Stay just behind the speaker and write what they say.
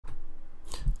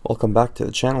Welcome back to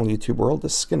the channel, YouTube world.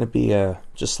 This is going to be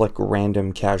just like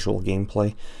random casual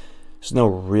gameplay. There's no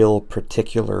real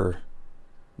particular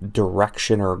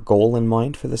direction or goal in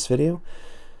mind for this video.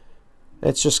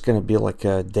 It's just going to be like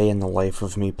a day in the life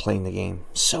of me playing the game.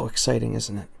 So exciting,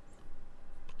 isn't it?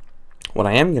 What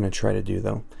I am going to try to do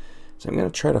though, is I'm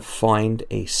going to try to find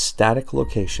a static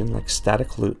location, like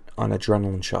static loot on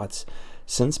adrenaline shots.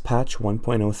 Since patch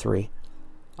 1.03,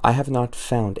 I have not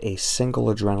found a single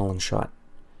adrenaline shot.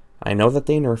 I know that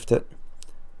they nerfed it.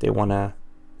 They want to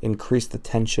increase the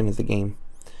tension of the game.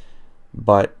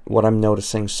 But what I'm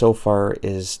noticing so far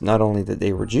is not only did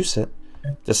they reduce it,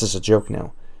 this is a joke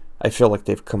now. I feel like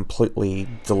they've completely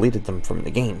deleted them from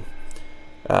the game.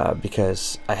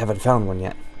 Because I haven't found one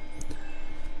yet.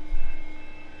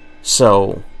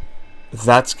 So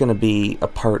that's going to be a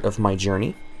part of my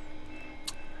journey.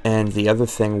 And the other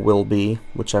thing will be,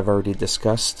 which I've already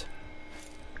discussed,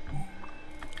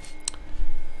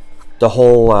 the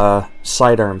whole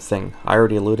sidearm thing. I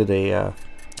already looted a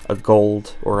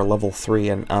gold or a level 3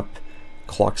 and up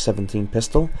Clock 17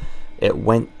 pistol. It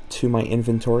went to my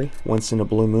inventory once in a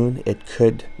blue moon. It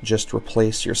could just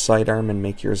replace your sidearm and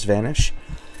make yours vanish.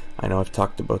 I know I've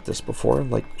talked about this before,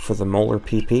 like for the Molar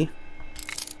PP.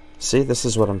 See, this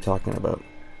is what I'm talking about.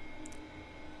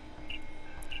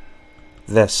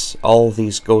 This, all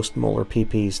these ghost Molar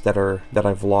PPs that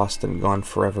I've lost and gone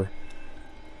forever.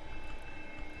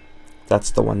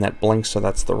 That's the one that blinks, so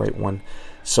that's the right one.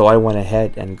 So I went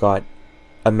ahead and got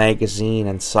a magazine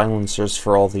and silencers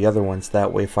for all the other ones.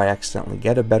 That way if I accidentally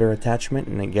get a better attachment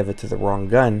and I give it to the wrong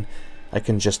gun, I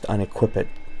can just unequip it,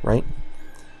 right?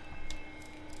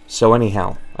 So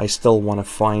anyhow, I still want to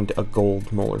find a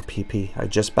gold Molar PP. I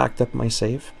just backed up my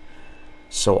save,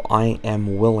 so I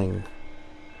am willing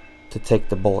to take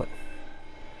the bullet.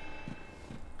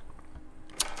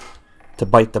 To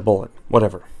bite the bullet,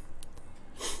 whatever.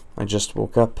 I just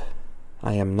woke up.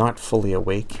 I am not fully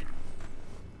awake.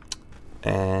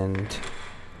 And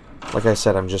like I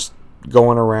said, I'm just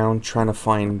going around trying to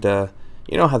find,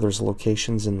 you know how there's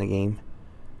locations in the game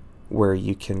where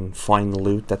you can find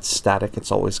loot that's static?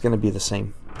 It's always going to be the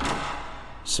same.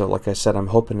 So like I said, I'm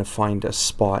hoping to find a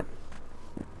spot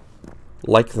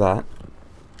like that,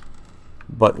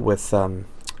 but with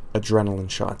adrenaline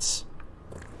shots.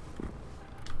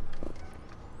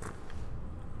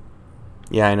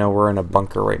 Yeah, I know we're in a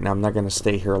bunker right now. I'm not going to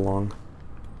stay here long.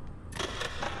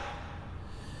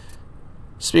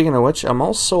 Speaking of which, I'm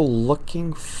also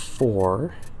looking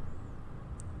for...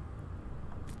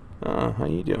 how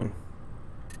you doing?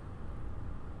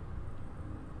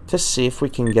 To see if we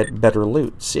can get better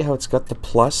loot. See how it's got the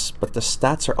plus, but the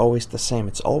stats are always the same.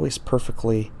 It's always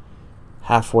perfectly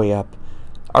halfway up.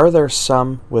 Are there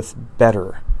some with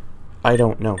better? I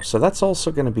don't know. So that's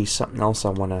also going to be something else I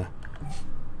want to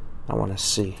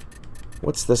see.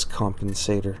 What's this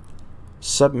compensator?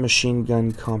 Submachine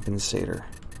gun compensator.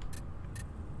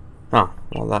 Oh,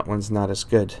 well that one's not as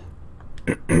good.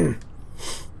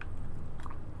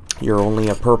 You're only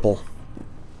a purple.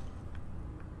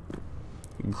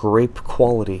 Grape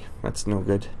quality. That's no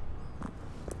good.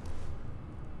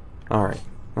 Alright,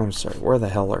 I'm sorry. Where the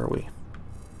hell are we?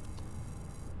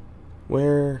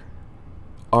 Where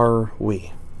are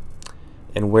we?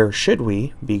 And where should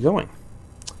we be going?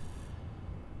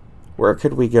 Where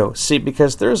could we go? See,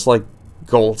 because there's like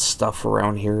gold stuff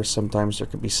around here. Sometimes there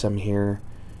could be some here.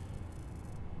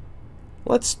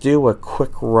 Let's do a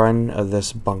quick run of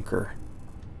this bunker.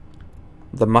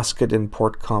 The Muscadin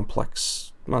Port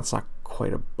Complex. Well, it's not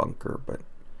quite a bunker, but...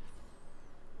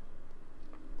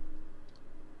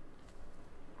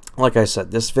 like I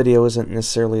said, this video isn't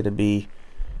necessarily to be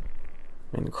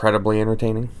incredibly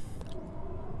entertaining.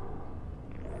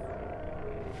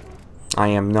 I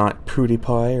am not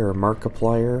PewDiePie or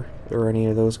Markiplier or any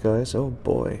of those guys. Oh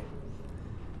boy.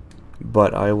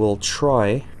 But I will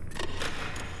try.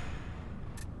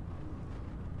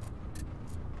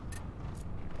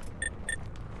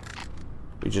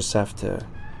 We just have to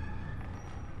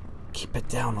keep it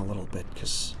down a little bit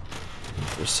because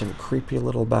there's some creepy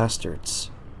little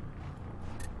bastards.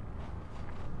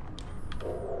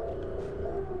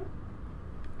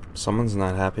 Someone's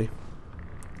not happy.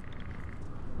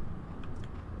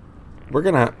 We're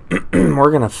gonna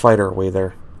we're gonna fight our way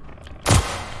there.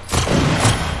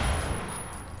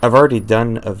 I've already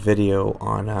done a video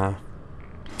on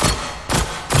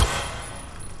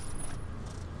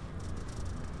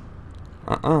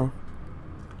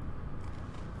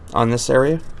on this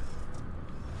area.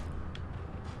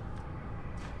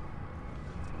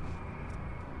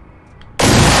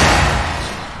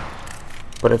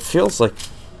 But it feels like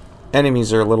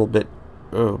enemies are a little bit...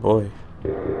 oh boy.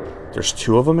 There's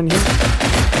two of them in here?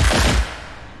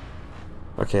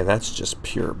 Okay, that's just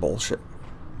pure bullshit.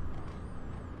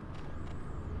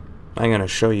 I'm going to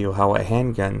show you how a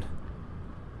handgun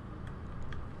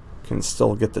can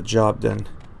still get the job done.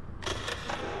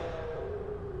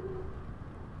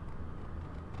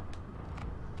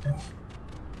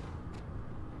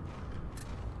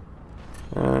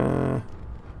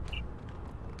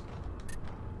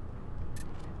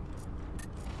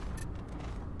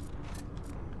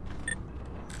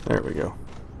 There we go.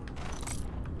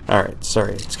 Alright,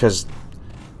 sorry. It's because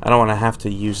I don't want to have to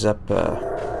use up...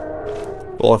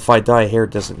 well, if I die here,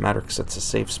 it doesn't matter because it's a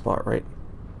safe spot, right?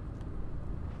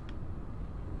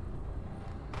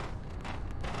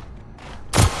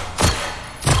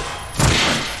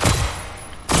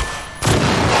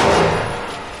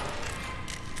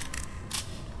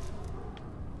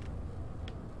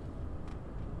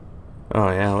 Oh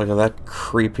yeah, look at that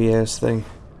creepy ass thing.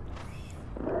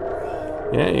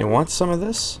 Yeah, you want some of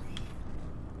this?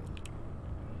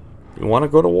 You want to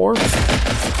go to war?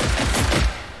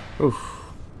 Oof.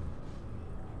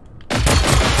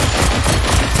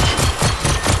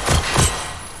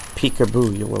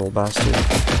 Peekaboo, you little bastard.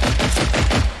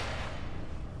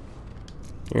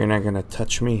 You're not gonna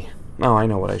touch me. Oh, I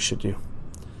know what I should do.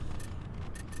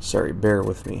 Sorry, bear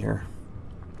with me here.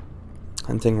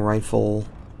 Hunting rifle.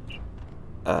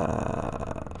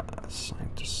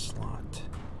 Assigned to slot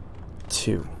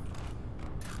 2.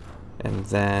 And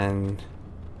then...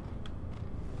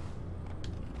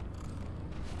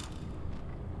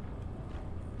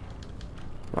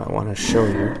 I want to show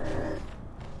you.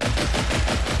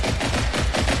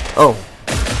 Oh!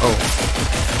 Oh.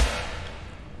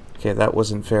 Okay, that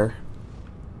wasn't fair.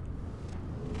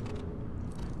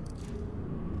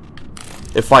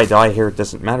 If I die here, it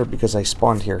doesn't matter because I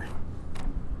spawned here.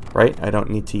 Right? I don't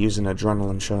need to use an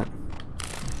adrenaline shot.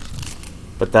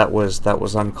 But that was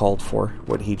uncalled for,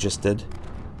 what he just did.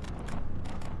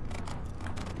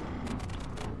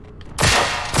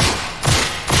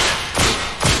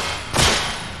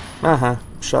 Uh-huh.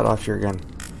 Shut off your gun.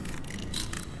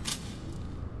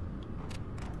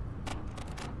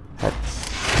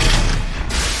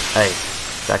 Hey,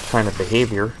 that kind of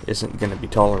behavior isn't going to be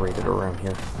tolerated around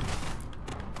here.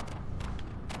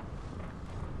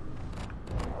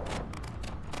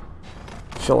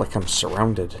 I feel like I'm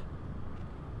surrounded.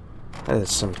 That is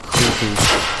some creepy...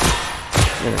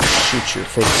 I'm gonna shoot your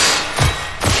face.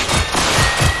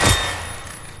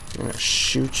 I'm gonna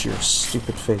shoot your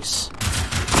stupid face.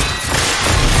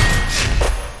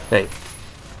 Hey.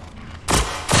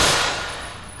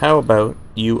 How about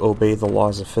you obey the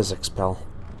laws of physics, pal?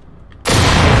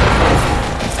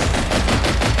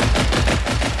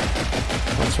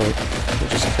 That's right. You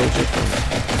just killed your friend.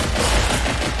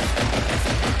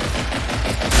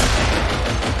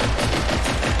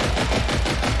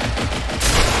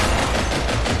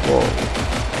 Whoa.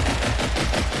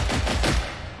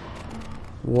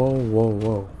 Whoa, whoa,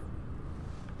 whoa.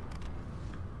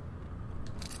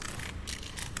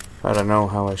 I don't know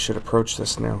how I should approach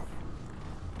this now.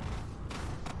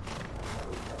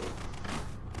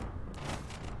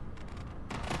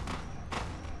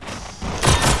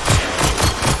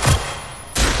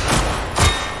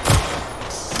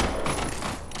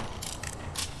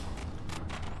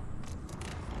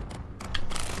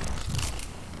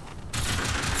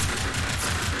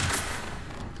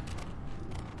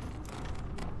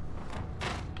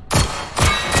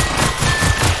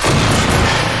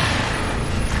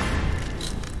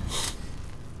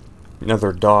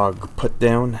 Another dog put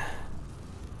down.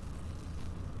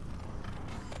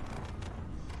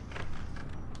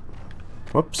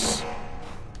 Whoops.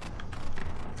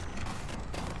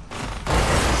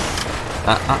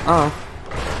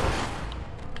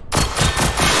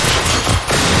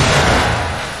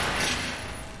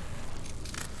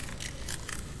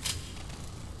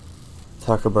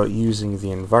 Talk about using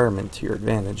the environment to your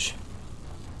advantage.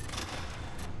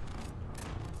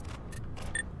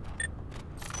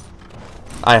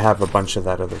 I have a bunch of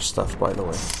that other stuff, by the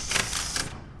way.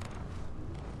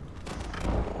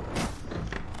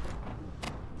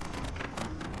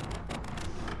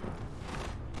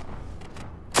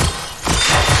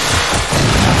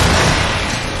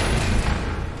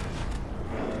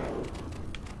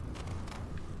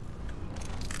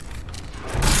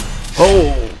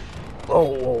 Oh! Oh,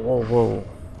 whoa, whoa, whoa.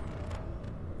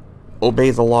 Obey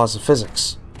the laws of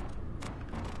physics.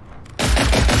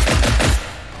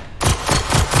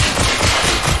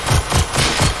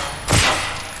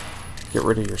 Get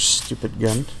rid of your stupid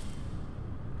gun.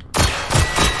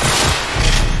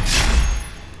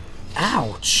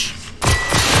 Ouch!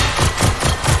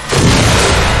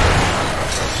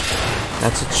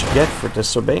 That's what you get for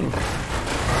disobeying.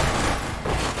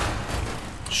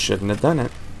 Shouldn't have done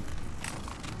it.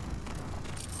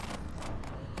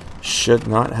 Should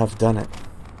not have done it.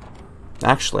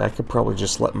 Actually, I could probably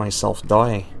just let myself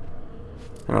die.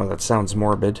 I know that sounds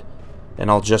morbid. And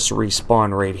I'll just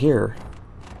respawn right here.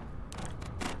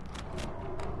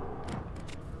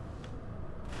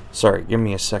 Sorry, give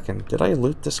me a second. Did I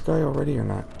loot this guy already or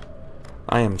not?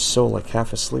 I am so like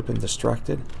half asleep and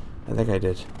distracted. I think I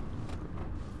did.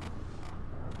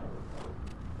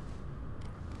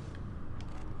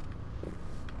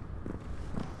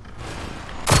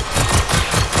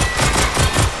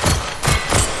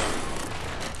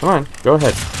 Come on, go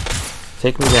ahead.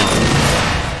 Take me down.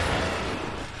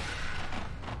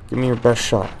 Give me your best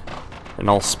shot. And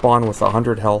I'll spawn with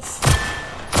 100 health.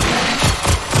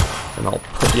 And I'll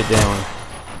put you down.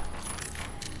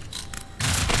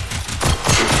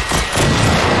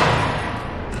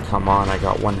 Come on, I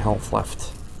got 1 health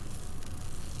left.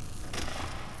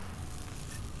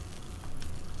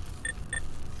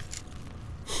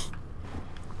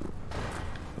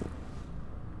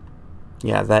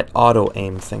 Yeah, that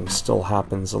auto-aim thing still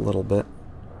happens a little bit.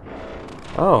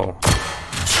 Oh.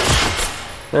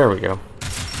 There we go.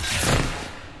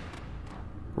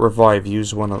 Revive,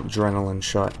 use 1 adrenaline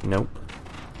shot. Nope.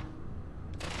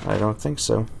 I don't think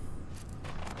so.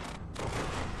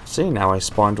 See, now I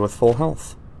spawned with full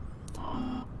health.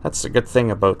 That's the good thing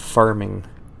about farming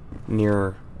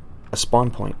near a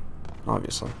spawn point,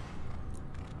 obviously.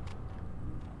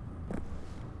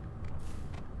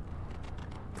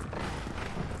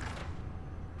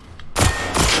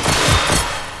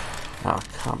 Oh,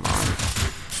 come on.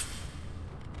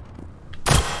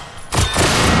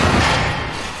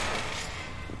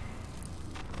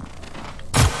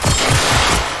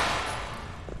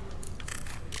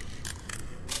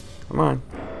 Come on.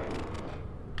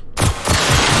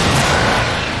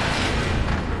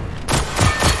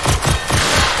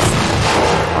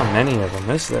 How many of them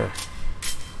is there?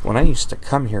 When I used to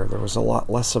come here, there was a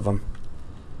lot less of them.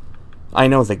 I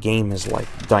know the game is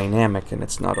like dynamic and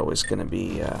it's not always going to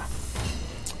be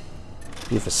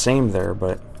the same there,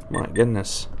 but my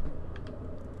goodness.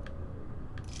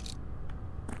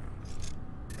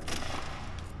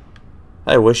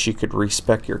 I wish you could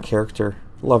respec your character.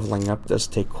 Leveling up does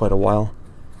take quite a while.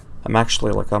 I'm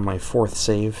actually like on my 4th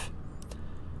save.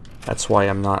 That's why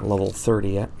I'm not level 30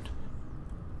 yet.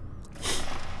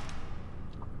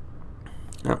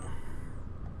 Oh.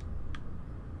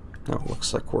 Oh,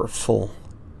 looks like we're full.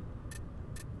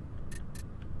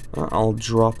 I'll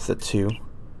drop the 2.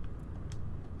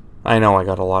 I know I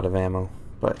got a lot of ammo,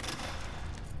 but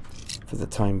for the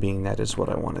time being, that is what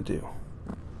I want to do.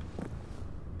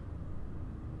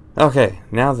 Okay,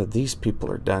 now that these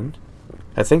people are done,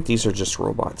 I think these are just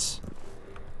robots.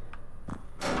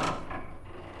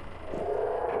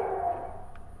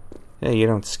 Hey, you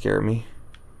don't scare me.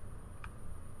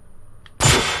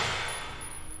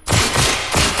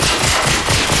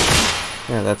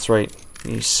 Yeah, that's right.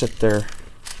 You sit there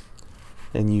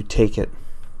and you take it.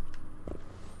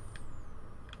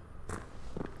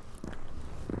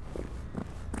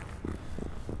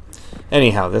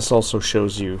 Anyhow, this also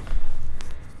shows you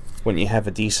when you have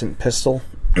a decent pistol,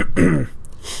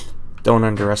 don't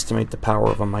underestimate the power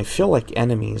of them. I feel like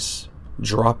enemies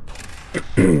drop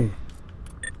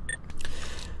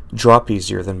drop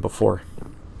easier than before.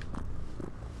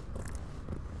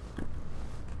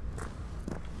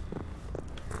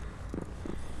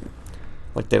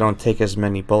 Like they don't take as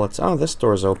many bullets. Oh, this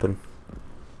door's open.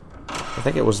 I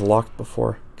think it was locked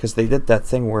before, because they did that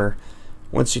thing where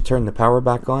once you turn the power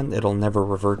back on, it'll never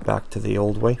revert back to the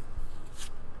old way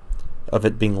of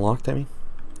it being locked, I mean.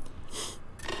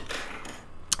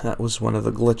 That was one of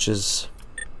the glitches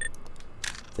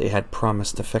they had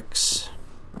promised to fix.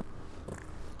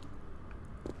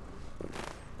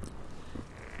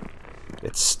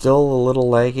 It's still a little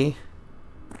laggy.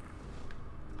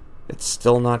 It's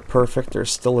still not perfect.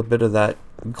 There's still a bit of that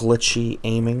glitchy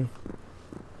aiming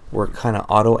where it kind of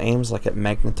auto-aims, like it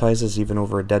magnetizes even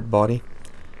over a dead body.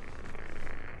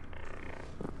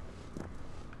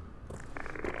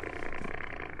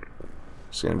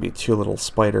 There's going to be 2 little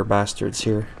spider bastards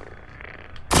here.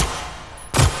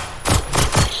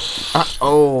 Ah,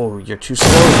 oh, you're too slow.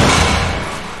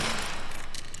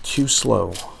 Too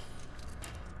slow.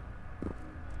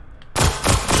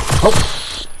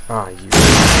 Oh! Ah, you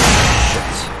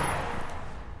shit.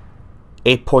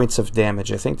 8 points of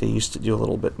damage. I think they used to do a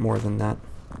little bit more than that.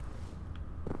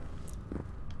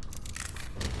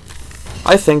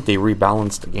 I think they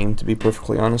rebalanced the game, to be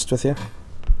perfectly honest with you.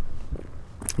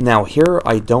 Now here,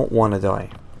 I don't want to die.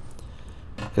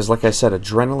 Because like I said,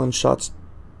 adrenaline shots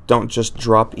don't just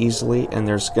drop easily, and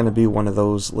there's going to be one of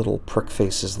those little prick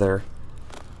faces there.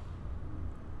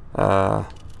 I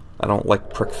don't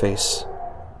like prick face.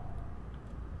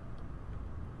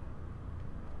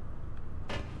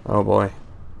 Oh boy.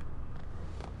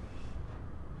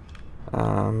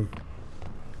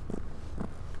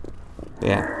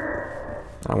 Yeah.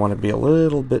 I want to be a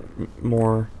little bit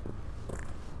more...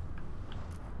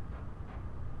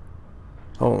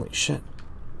 Holy shit.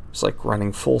 It's like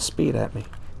running full speed at me.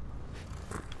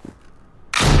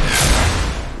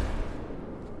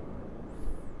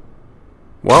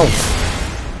 Whoa.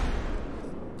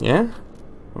 Yeah?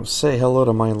 Well, say hello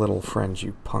to my little friend,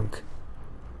 you punk.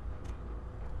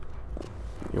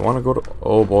 You want to go to...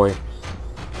 Oh boy.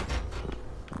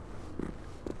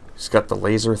 He's got the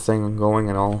laser thing going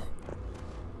and all.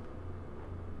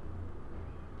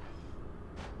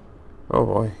 Oh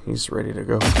boy, he's ready to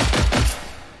go.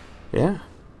 Yeah?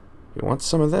 You want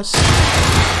some of this?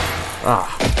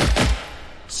 Ah.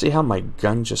 See how my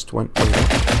gun just went way up?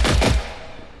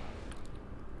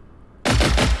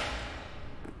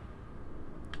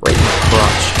 Right in the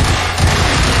crotch.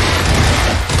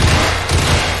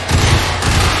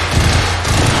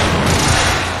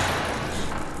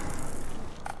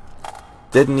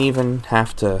 Didn't even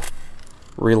have to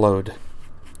reload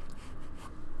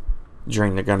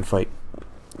during the gunfight.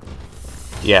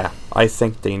 Yeah, I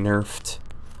think they nerfed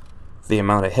the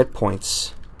amount of hit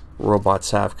points robots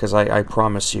have, because I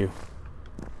promise you,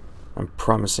 I'm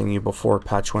promising you before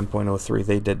patch 1.03,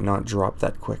 they did not drop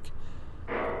that quick.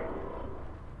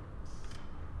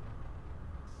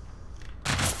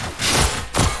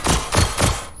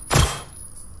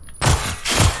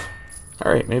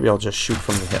 Alright, maybe I'll just shoot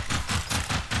from the hip,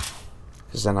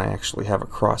 because then I actually have a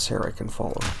crosshair I can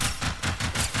follow.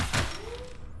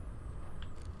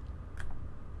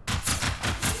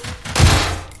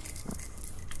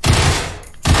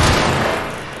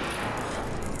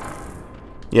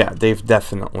 Yeah, they've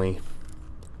definitely,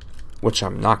 which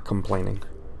I'm not complaining.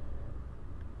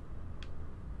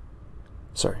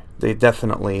 Sorry, they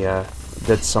definitely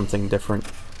did something different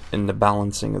in the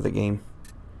balancing of the game.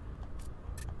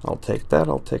 I'll take that,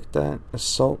 I'll take that.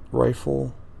 Assault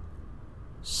rifle,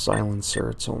 silencer,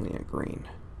 it's only a green.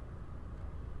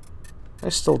 I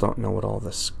still don't know what all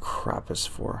this crap is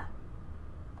for.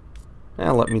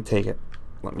 Let me take it.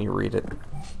 Let me read it.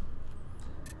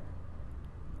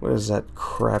 What does that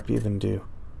crap even do?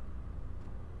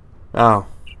 Oh,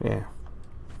 yeah.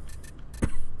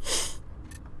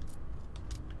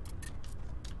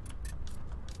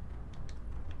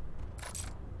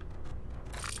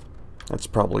 That's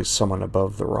probably someone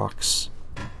above the rocks.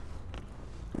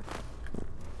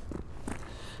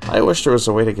 I wish there was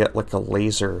a way to get like a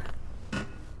laser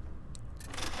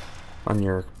on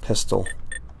your pistol.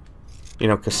 You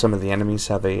know, because some of the enemies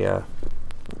have a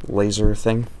laser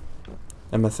thing.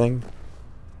 Emma thing?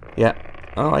 Yeah.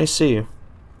 Oh, I see you.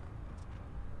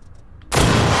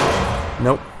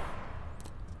 Nope.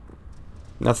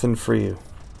 Nothing for you.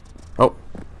 Oh.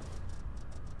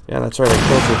 Yeah, that's right, I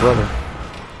killed your brother.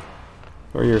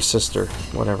 Or your sister,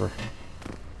 whatever.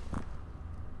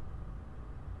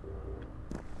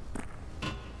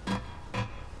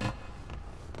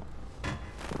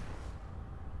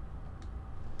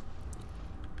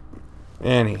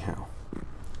 Anyhow.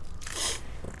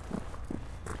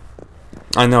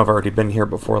 I know I've already been here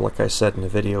before, like I said in the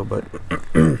video, but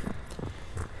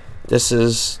this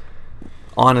is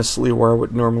honestly where I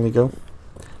would normally go.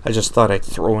 I just thought I'd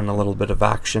throw in a little bit of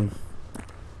action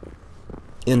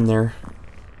in there.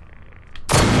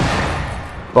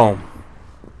 Boom.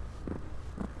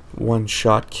 One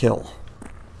shot kill.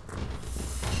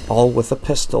 All with a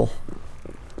pistol.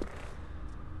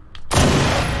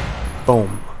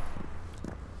 Boom.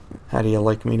 How do you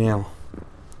like me now?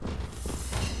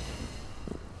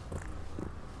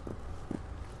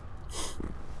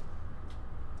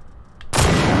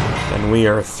 And we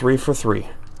are 3 for 3.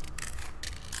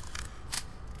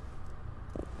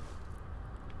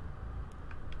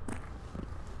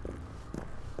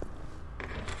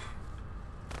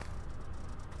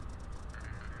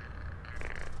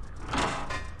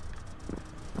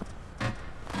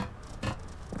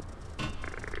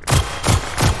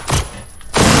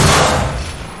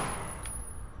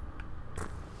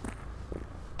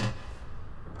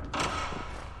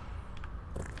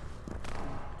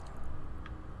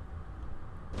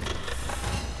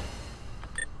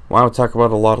 Wow, talk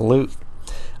about a lot of loot.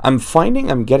 I'm finding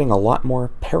I'm getting a lot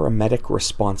more paramedic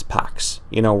response packs.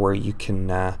 You know, where you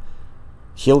can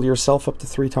heal yourself up to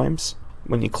 3 times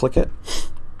when you click it.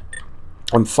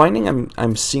 I'm finding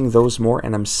I'm seeing those more,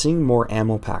 and I'm seeing more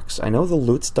ammo packs. I know the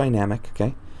loot's dynamic,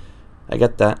 okay? I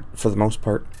get that for the most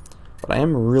part, but I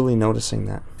am really noticing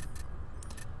that.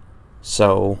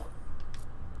 So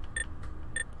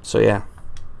yeah.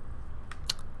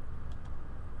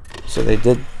 So they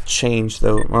did change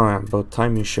though. Oh, about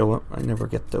time you show up. I never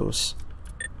get those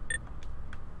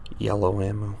yellow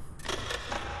ammo.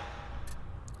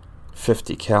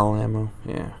 50 cal ammo,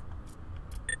 yeah.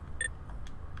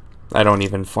 I don't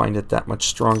even find it that much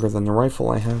stronger than the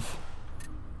rifle I have.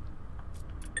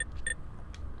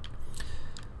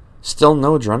 Still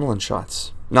no adrenaline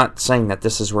shots. Not saying that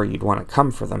this is where you'd want to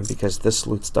come for them, because this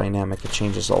loot's dynamic, it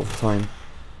changes all the time.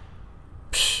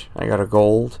 Psh, I got a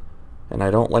gold, and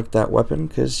I don't like that weapon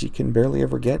because you can barely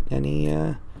ever get any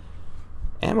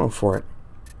ammo for it.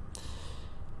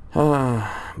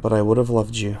 But I would have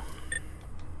loved you.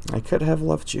 I could have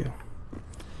loved you,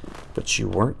 but you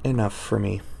weren't enough for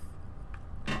me.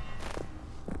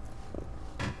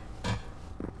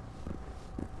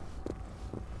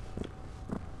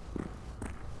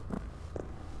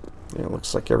 It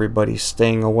looks like everybody's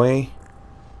staying away.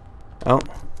 Oh.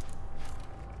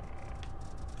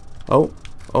 Oh.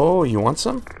 Oh, you want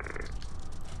some?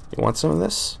 You want some of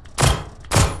this?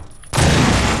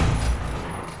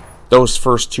 Those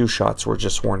first 2 shots were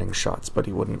just warning shots, but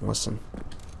he wouldn't listen.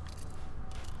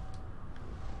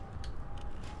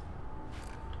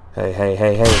 Hey, hey,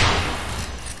 hey, hey.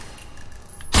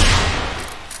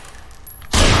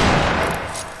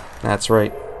 That's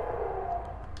right.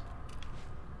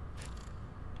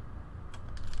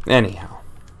 Anyhow,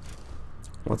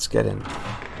 let's get in.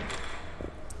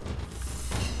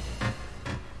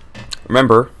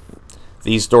 Remember,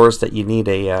 these doors that you need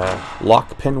a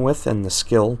lock pin with and the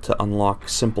skill to unlock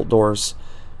simple doors.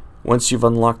 Once you've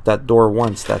unlocked that door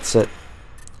once, that's it.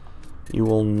 You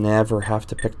will never have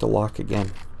to pick the lock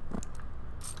again.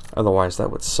 Otherwise, that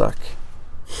would suck.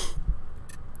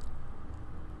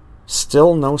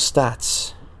 Still no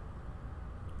stats.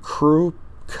 Crew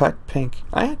cut pink.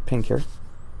 I had pink hair.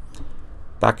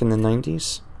 Back in the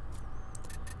 90s.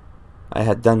 I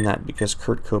had done that because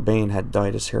Kurt Cobain had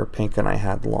dyed his hair pink and I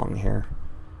had long hair.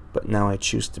 But now I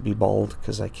choose to be bald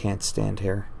because I can't stand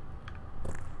hair.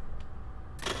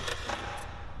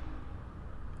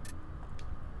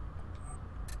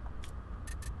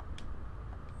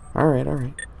 Alright,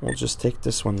 alright. We'll just take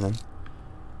this one then.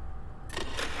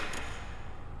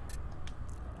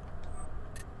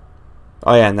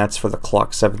 Oh yeah, and that's for the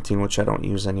clock 17, which I don't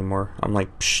use anymore. I'm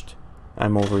like, psht,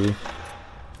 I'm over you.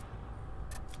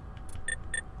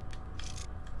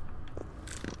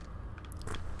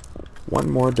 One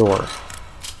more door.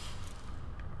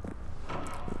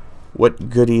 What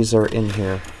goodies are in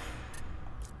here?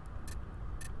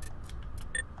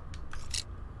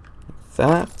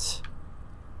 That.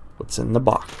 What's in the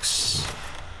box?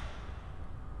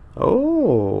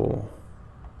 Oh.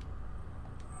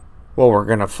 Well, we're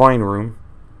gonna find room.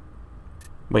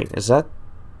 Wait, is that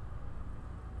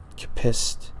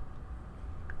capist?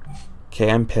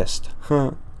 Okay, I'm pissed.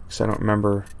 Huh. Because I don't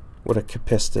remember what a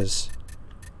capist is.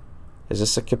 Is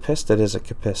this a capist? It is a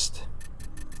capist.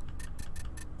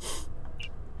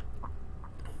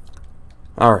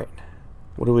 Alright.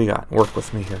 What do we got? Work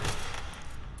with me here.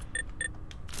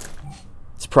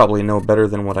 It's probably no better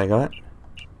than what I got.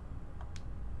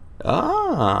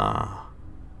 Ah.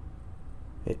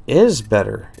 It is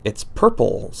better. It's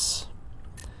purples.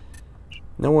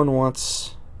 No one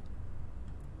wants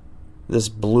this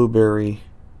blueberry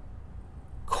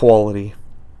quality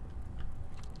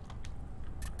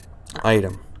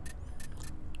item.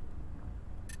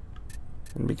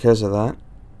 And because of that,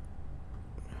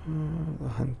 the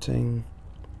hunting.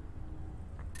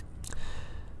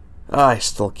 I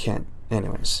still can't.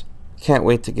 Anyways, can't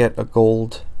wait to get a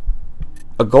gold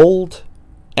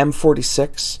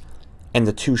M46 and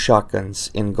the 2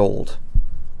 shotguns in gold.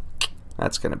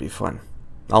 That's gonna be fun.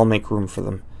 I'll make room for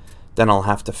them. Then I'll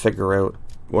have to figure out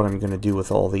what I'm gonna do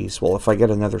with all these. Well, if I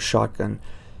get another shotgun,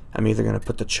 I'm either going to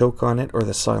put the choke on it or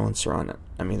the silencer on it.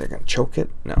 I'm either going to choke it.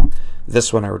 No.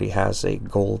 This one already has a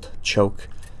gold choke,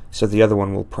 so the other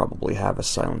one will probably have a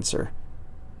silencer.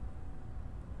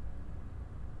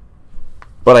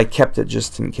 But I kept it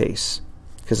just in case,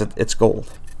 because it's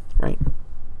gold, right?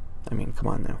 I mean, come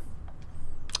on now.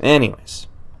 Anyways.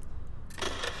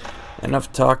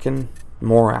 Enough talking,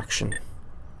 more action.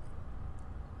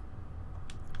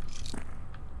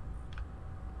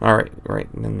 Alright, right,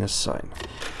 and then this side.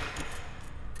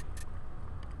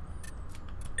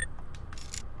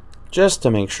 Just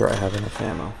to make sure I have enough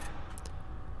ammo.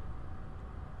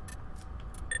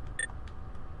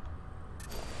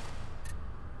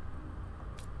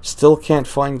 Still can't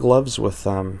find gloves with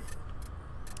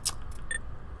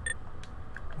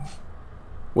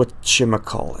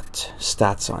whatchamacallit,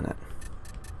 stats on it.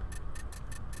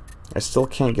 I still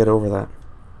can't get over that.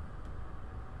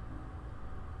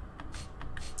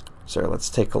 Sorry, let's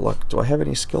take a look. Do I have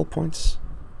any skill points?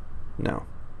 No.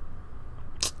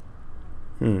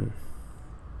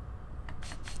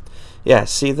 Yeah,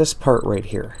 see this part right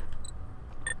here.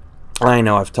 I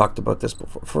know I've talked about this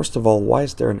before. First of all, why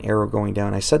is there an arrow going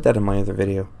down? I said that in my other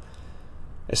video.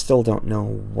 I still don't know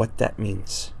what that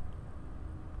means.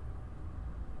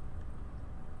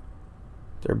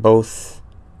 They're both...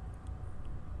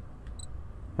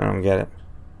 I don't get it.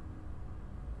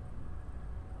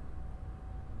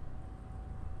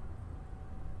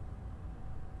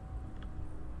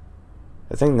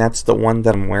 I think that's the one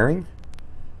that I'm wearing.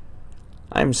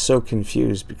 I'm so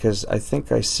confused because I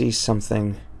think I see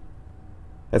something.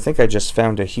 I think I just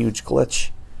found a huge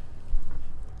glitch.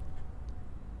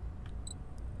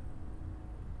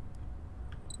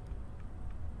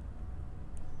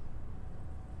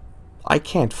 I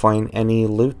can't find any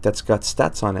loot that's got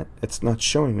stats on it. It's not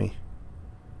showing me.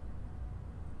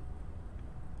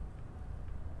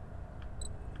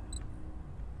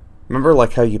 Remember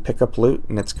like how you pick up loot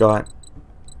and it's got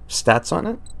stats on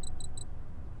it?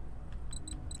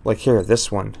 Like here, this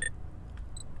one.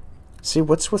 See,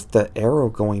 what's with the arrow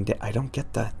going down? I don't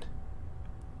get that.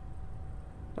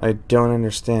 I don't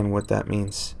understand what that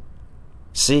means.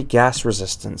 See, gas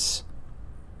resistance.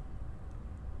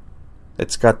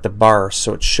 It's got the bar,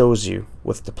 so it shows you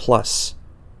with the plus.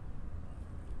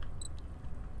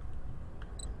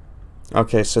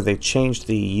 Okay, so they changed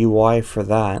the UI for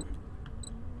that.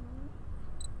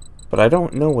 But I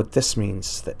don't know what this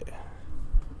means.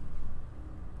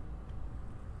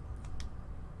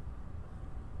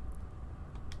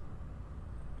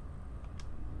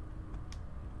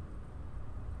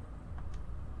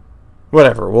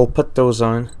 Whatever, we'll put those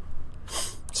on.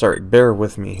 Sorry, bear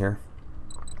with me here.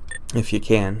 If you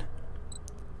can.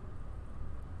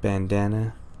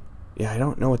 Bandana. Yeah, I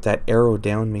don't know what that arrow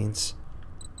down means.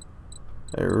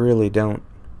 I really don't.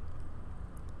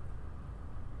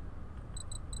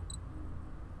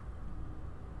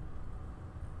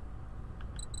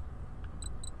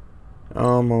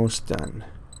 Almost done.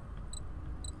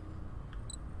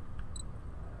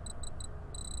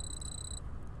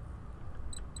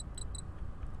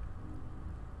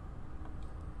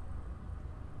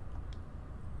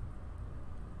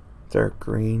 Dark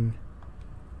green.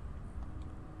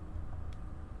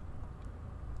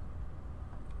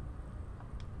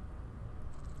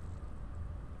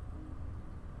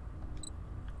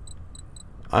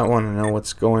 I want to know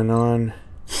what's going on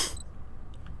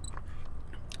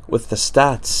with the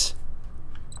stats.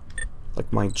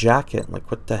 Like my jacket, like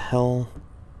what the hell?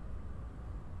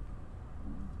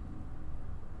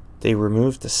 They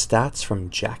removed the stats from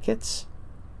jackets?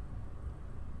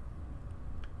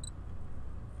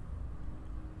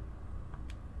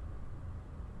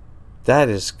 That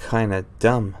is kind of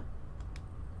dumb.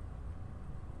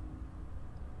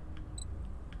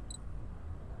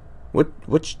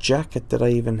 Which jacket did I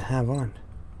even have on?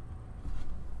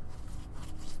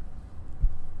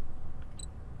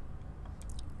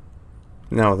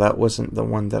 No, that wasn't the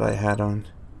one that I had on.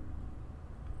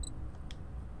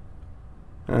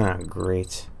 Ah,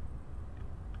 great.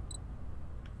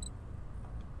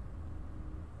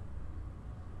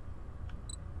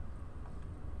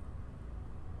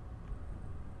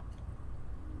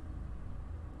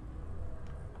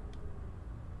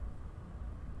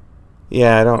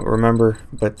 Yeah, I don't remember,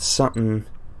 but something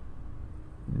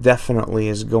definitely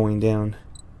is going down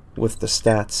with the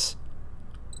stats.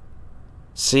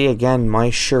 See, again, my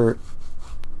shirt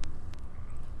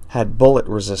had bullet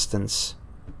resistance.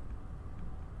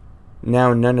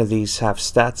 Now none of these have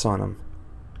stats on them.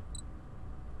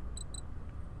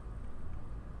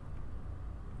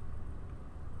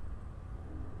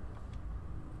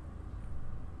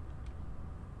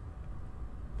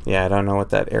 Yeah, I don't know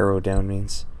what that arrow down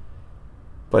means.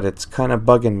 But it's kind of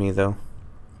bugging me, though.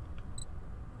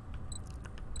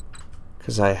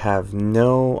 Because I have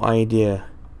no idea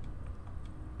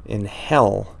in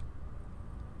hell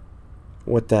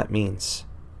what that means.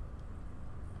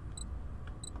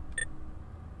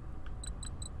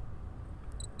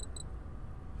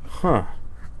 Huh.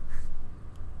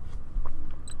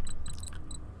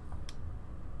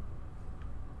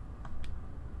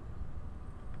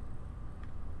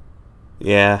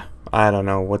 Yeah, I don't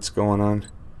know what's going on.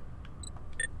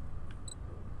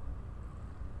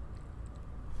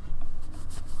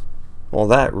 Well,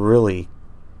 that really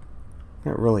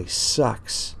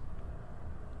sucks.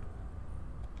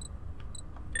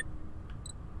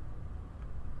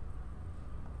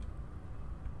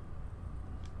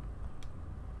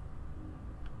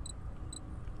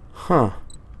 Huh.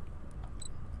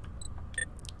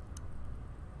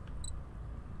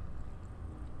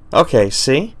 Okay,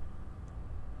 see?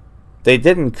 They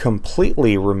didn't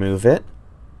completely remove it.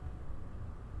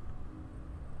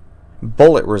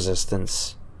 Bullet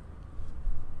resistance.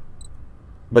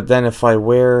 But then if I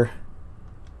wear...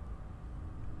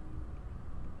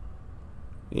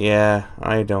 Yeah,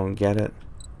 I don't get it.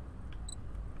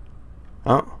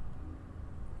 Oh.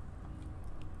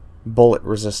 Bullet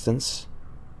resistance.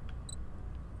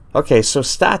 Okay, so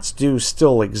stats do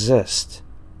still exist.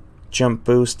 Jump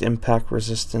boost, impact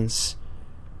resistance.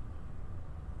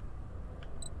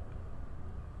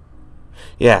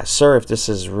 Yeah, sorry if this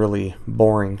is really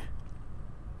boring.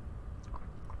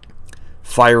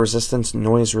 Fire resistance,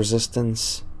 noise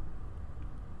resistance.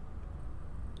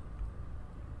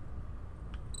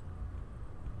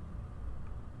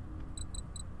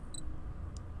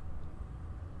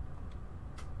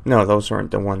 No, those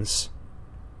weren't the ones.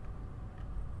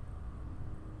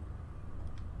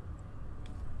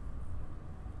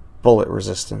 Bullet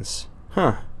resistance.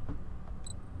 Huh.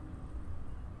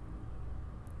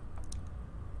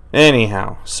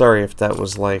 Anyhow, sorry if that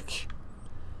was like...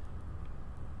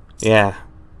 Yeah.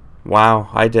 Wow,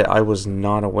 I was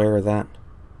not aware of that.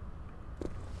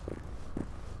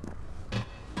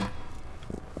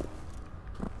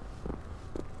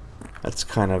 That's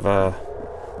kind of a...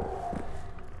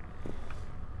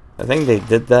 I think they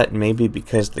did that maybe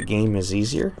because the game is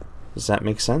easier. Does that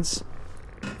make sense?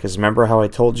 Because remember how I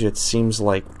told you it seems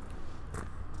like...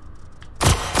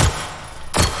 Come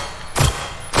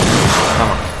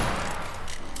on.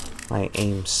 My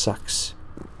aim sucks.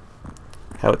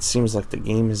 How it seems like the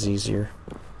game is easier.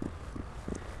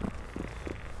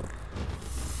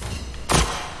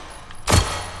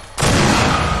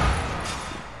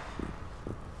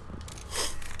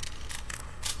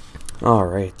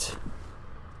 Alright.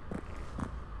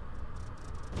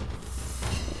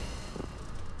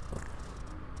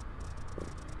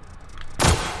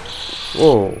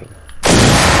 Whoa.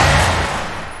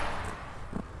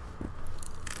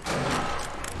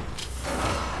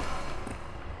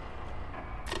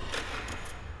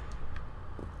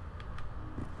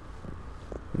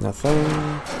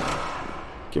 Nothing.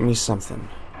 Give me something.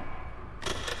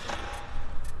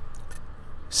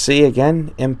 See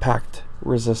again? Impact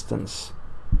resistance.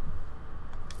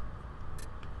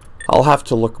 I'll have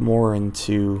to look more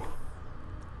into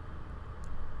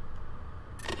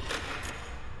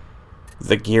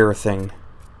the gear thing,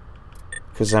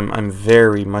 because I'm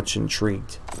very much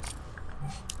intrigued.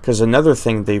 Because another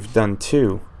thing they've done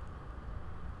too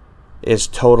is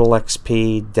total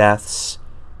XP, deaths,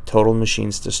 total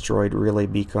machines destroyed, relay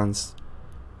beacons,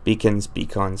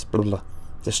 blah, blah,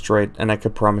 destroyed, and I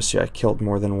could promise you I killed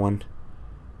more than one.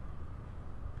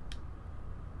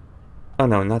 Oh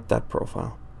no, not that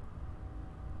profile.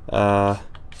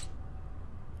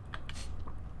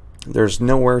 There's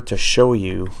nowhere to show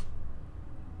you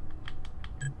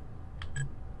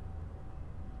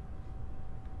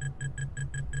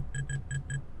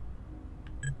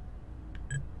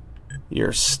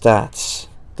your stats.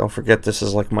 Don't forget this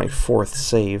is like my 4th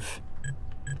save.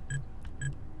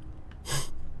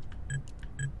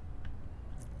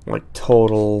 Like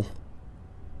total...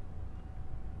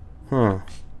 Huh.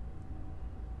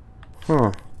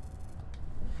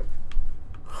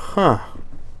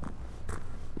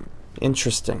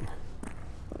 Interesting.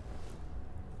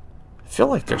 I feel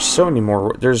like there's so many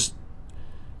more... There's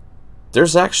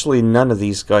actually none of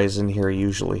these guys in here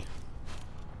usually.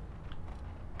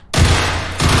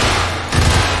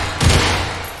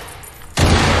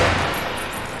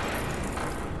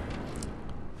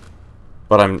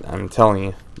 But I'm telling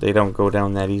you, they don't go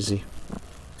down that easy.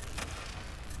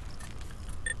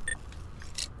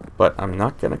 But I'm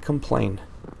not gonna complain.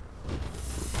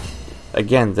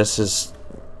 Again, this is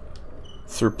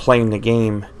through playing the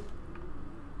game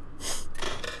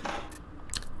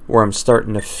where I'm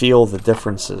starting to feel the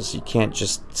differences. You can't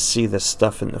just see this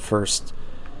stuff in the first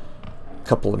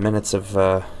couple of minutes of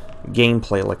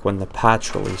gameplay like when the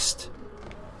patch released.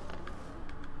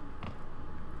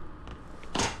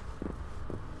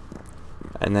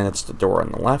 And then it's the door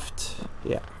on the left.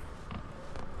 Yeah.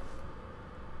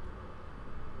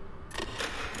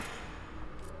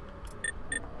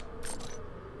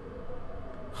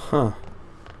 Huh.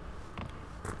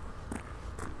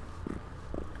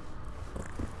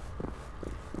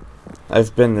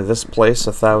 I've been to this place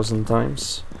 1,000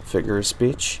 times. Figure of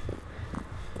speech.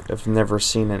 I've never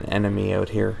seen an enemy out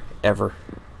here, ever.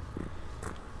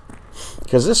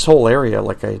 Because this whole area,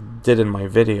 like I did in my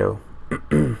video,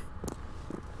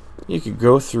 you could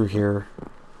go through here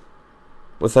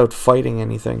without fighting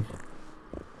anything.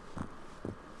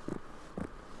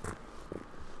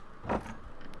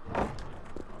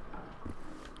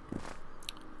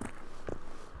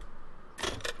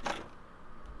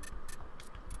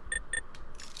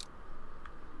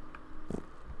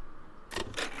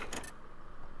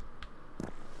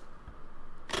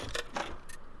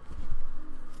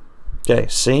 Okay,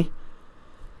 see?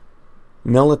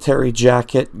 Military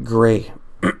jacket, gray.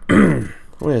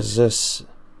 What is this?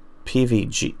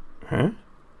 PVG. Huh?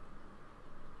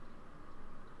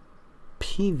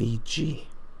 PVG.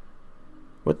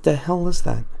 What the hell is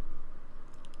that?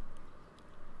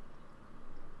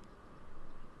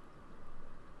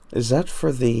 Is that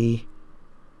for the...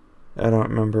 I don't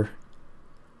remember.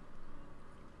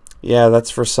 Yeah,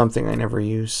 that's for something I never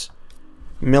use.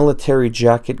 Military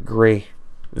jacket, gray.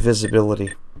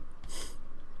 Visibility.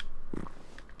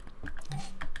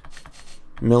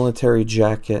 Military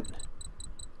jacket.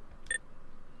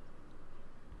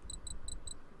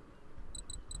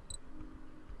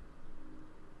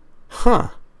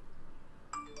 Huh.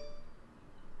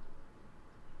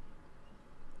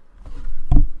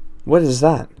 What is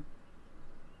that?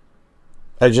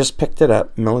 I just picked it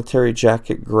up. Military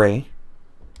jacket, gray.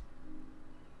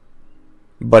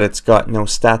 But it's got no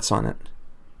stats on it.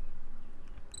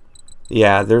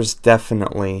 Yeah, there's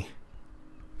definitely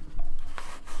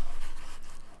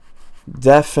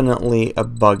a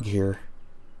bug here.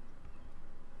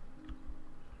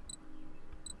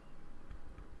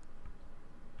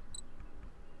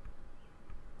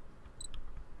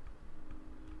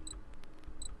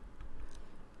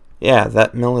 Yeah,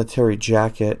 that military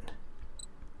jacket.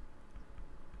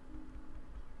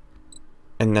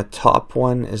 And the top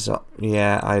one is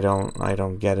yeah, I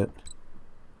don't get it.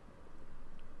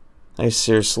 I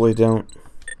seriously don't.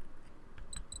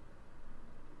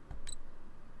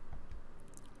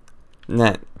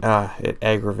 It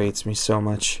aggravates me so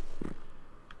much.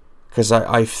 Because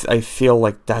I feel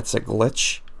like that's a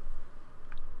glitch.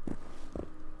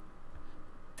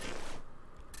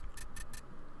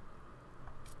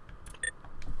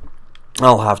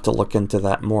 I'll have to look into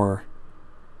that more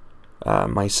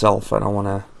myself. I don't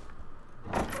want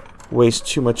to waste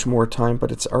too much more time,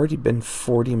 but it's already been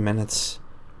 40 minutes.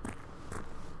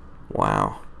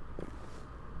 Wow.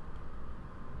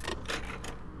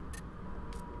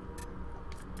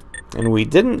 And we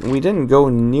didn't go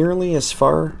nearly as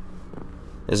far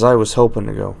as I was hoping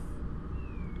to go.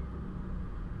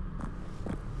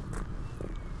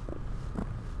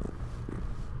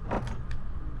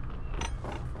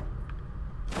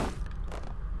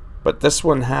 But this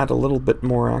one had a little bit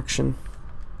more action.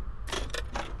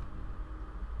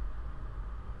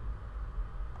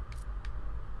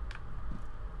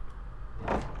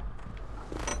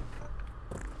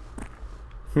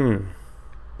 I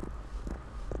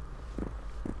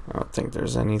don't think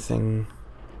there's anything.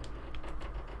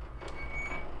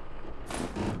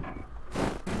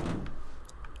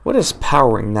 What is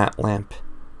powering that lamp?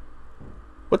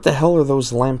 What the hell are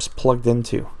those lamps plugged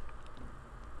into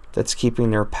that's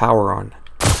keeping their power on?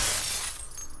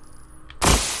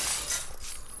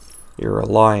 You're a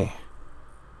lie.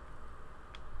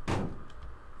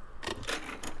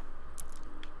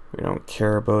 We don't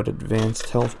care about advanced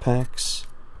health packs.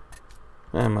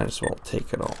 I might as well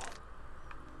take it all.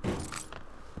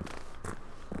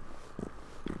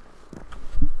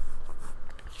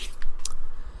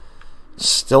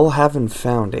 Still haven't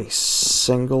found a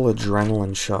single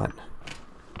adrenaline shot.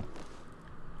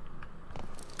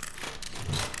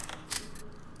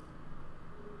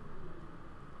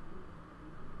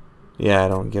 Yeah, I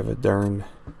don't give a darn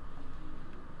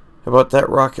about that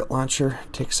rocket launcher.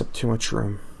 It takes up too much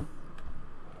room.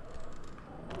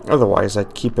 Otherwise,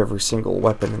 I'd keep every single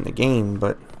weapon in the game,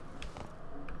 but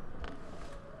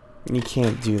you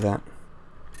can't do that.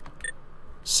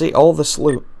 See, all this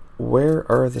loot.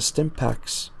 Where are the stim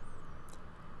packs?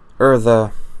 Or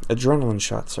the adrenaline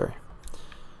shots, sorry.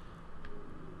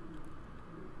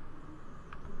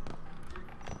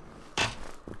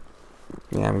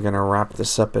 Yeah, I'm gonna wrap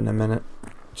this up in a minute.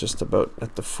 Just about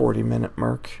at the 40-minute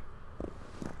mark.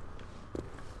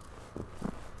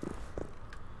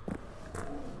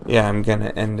 Yeah, I'm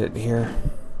gonna end it here.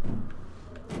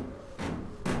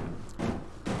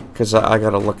 Because I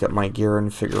gotta look at my gear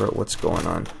and figure out what's going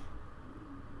on.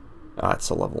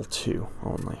 It's a level 2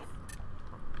 only.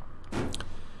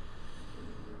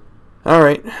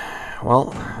 Alright,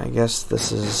 well, I guess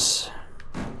this is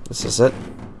it.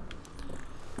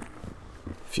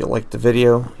 If you liked the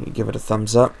video, you give it a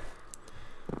thumbs up.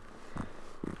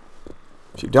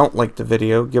 If you don't like the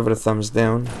video, give it a thumbs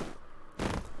down.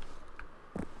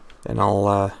 And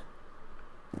I'll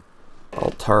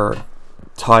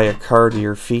tie a car to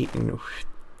your feet and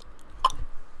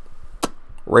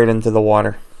right into the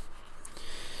water.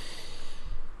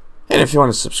 And if you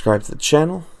want to subscribe to the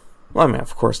channel, well, I mean,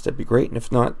 of course, that'd be great. And if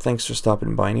not, thanks for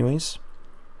stopping by anyways.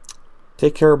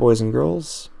 Take care, boys and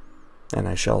girls, and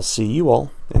I shall see you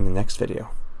all in the next video.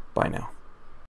 Bye now.